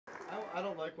I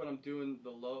don't like when I'm doing the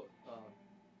low.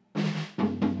 You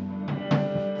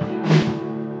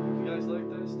guys like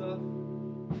this stuff?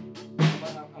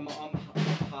 I'm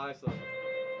high, so.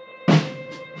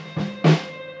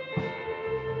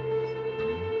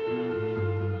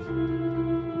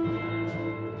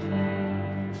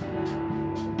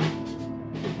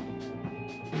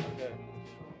 Okay.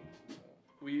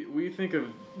 We think of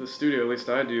the studio, at least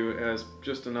I do, as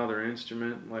just another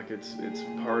instrument. Like it's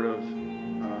part of.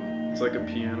 It's like a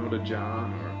piano to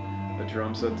John or a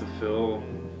drum set to Phil.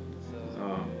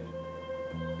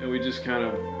 And we just kind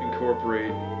of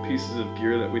incorporate pieces of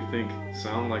gear that we think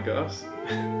sound like us.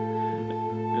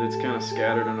 And it's kind of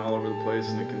scattered and all over the place,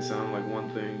 and it can sound like one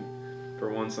thing for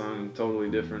one song and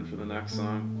totally different for the next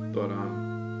song. But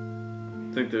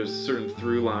I think there's certain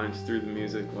through lines through the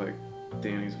music, like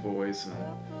Danny's voice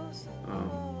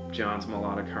and John's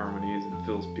melodic harmonies and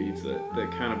Phil's beats that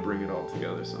kind of bring it all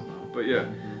together somehow. But yeah,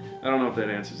 I don't know if that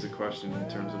answers the question in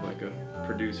terms of like a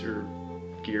producer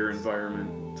gear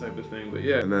environment type of thing, but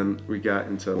yeah. And then we got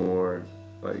into more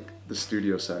like the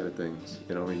studio side of things.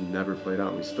 You know, we never played out,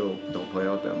 and we still don't play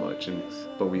out that much,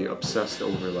 but we obsessed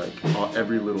over like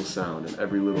every little sound and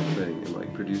every little thing, and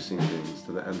like producing things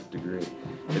to the nth degree.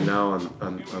 And now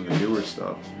on the newer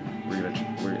stuff,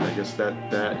 I guess that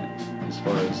as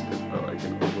far as like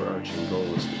an overarching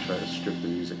goal is to try to strip the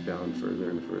music down further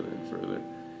and further and further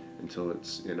until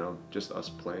it's, you know, just us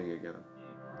playing again.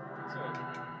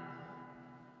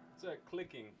 It's that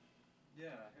clicking. Yeah,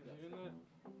 I hear that.